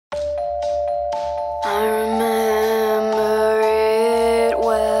I remember it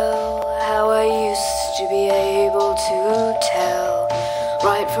well, how I used to be able to tell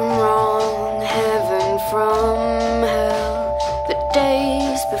right from wrong, heaven from hell, the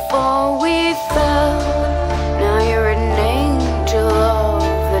days before we fell. Now you're an angel of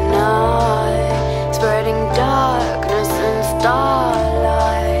the night, spreading darkness and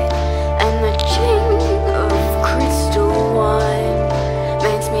starlight, and the chink of crystal wine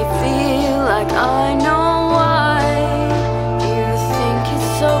makes me feel like I know why. You think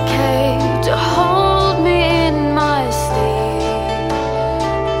it's okay to hold me in my sleep.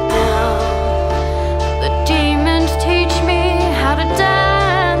 Now the demons teach me how to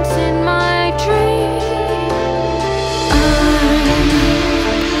dance in my dream. I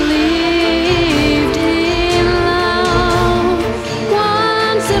believed in love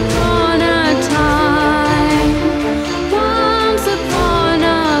once upon a time, once upon a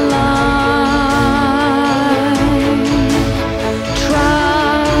life.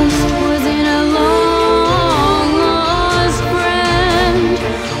 Trust was in a long lost friend,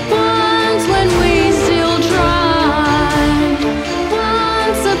 once when we still tried,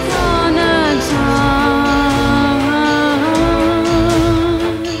 once upon a time.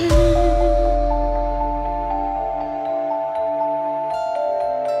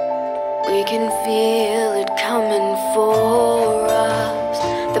 We can feel it coming for us,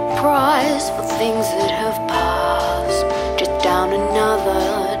 the price for things that have passed. Just down another,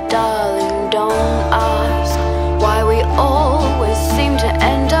 darling, don't ask why we always seem to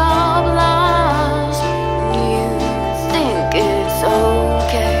end up last. You think it's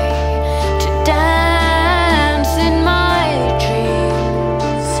okay to dance in my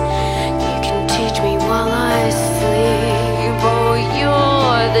dreams. You can teach me while I sleep. Oh,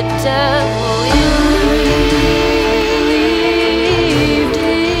 you're the devil in me. Believed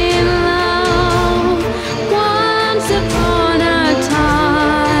in love once upon a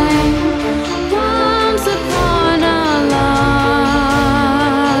time, once upon a life.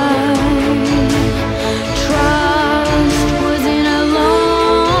 Trust was in a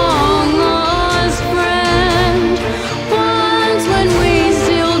long lost friend, once when we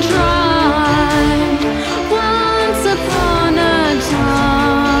still tried, once upon a time.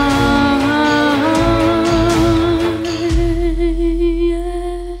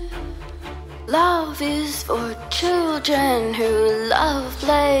 Love is for children who love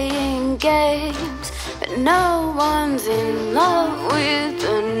playing games, but no one's in love with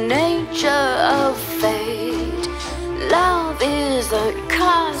the nature of